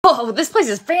Whoa, this place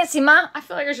is fancy, Ma. I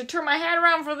feel like I should turn my head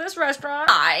around for this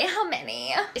restaurant. Hi, how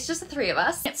many? It's just the three of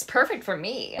us. It's perfect for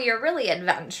me. We are really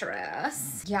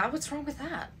adventurous. Yeah, what's wrong with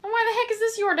that? Why the heck is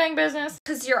this your dang business?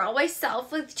 Because you're always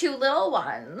self with two little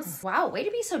ones. Wow, way to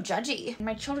be so judgy.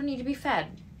 My children need to be fed.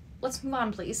 Let's move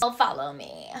on, please. Follow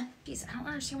me. Jeez, I don't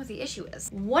understand what the issue is.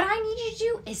 What I need you to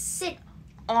do is sit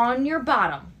on your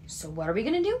bottom. So what are we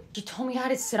gonna do? You told me how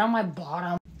to sit on my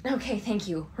bottom. Okay, thank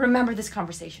you. Remember this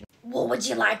conversation. What would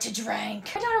you like to drink?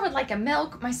 My daughter would like a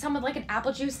milk, my son would like an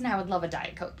apple juice, and I would love a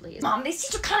Diet Coke, please. Mom, these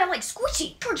seats are kind of like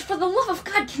squishy. George, for the love of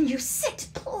God, can you sit,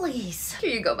 please?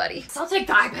 Here you go, buddy. So I'll take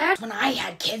the iPad. When I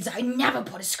had kids, I never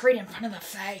put a screen in front of the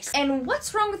face. And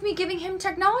what's wrong with me giving him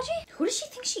technology? Who does she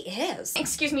think she is?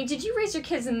 Excuse me, did you raise your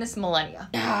kids in this millennia?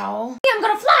 No. Yeah, I'm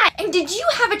gonna fly. And did you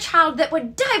have a child that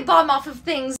would dive bomb off of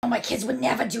things? Oh, my kids would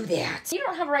never do that. You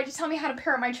don't have a right to tell me how to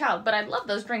parent my child, but I'd love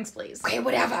those drinks, please. Okay,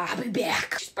 whatever. I'll be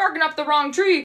back. She's barking up the wrong tree.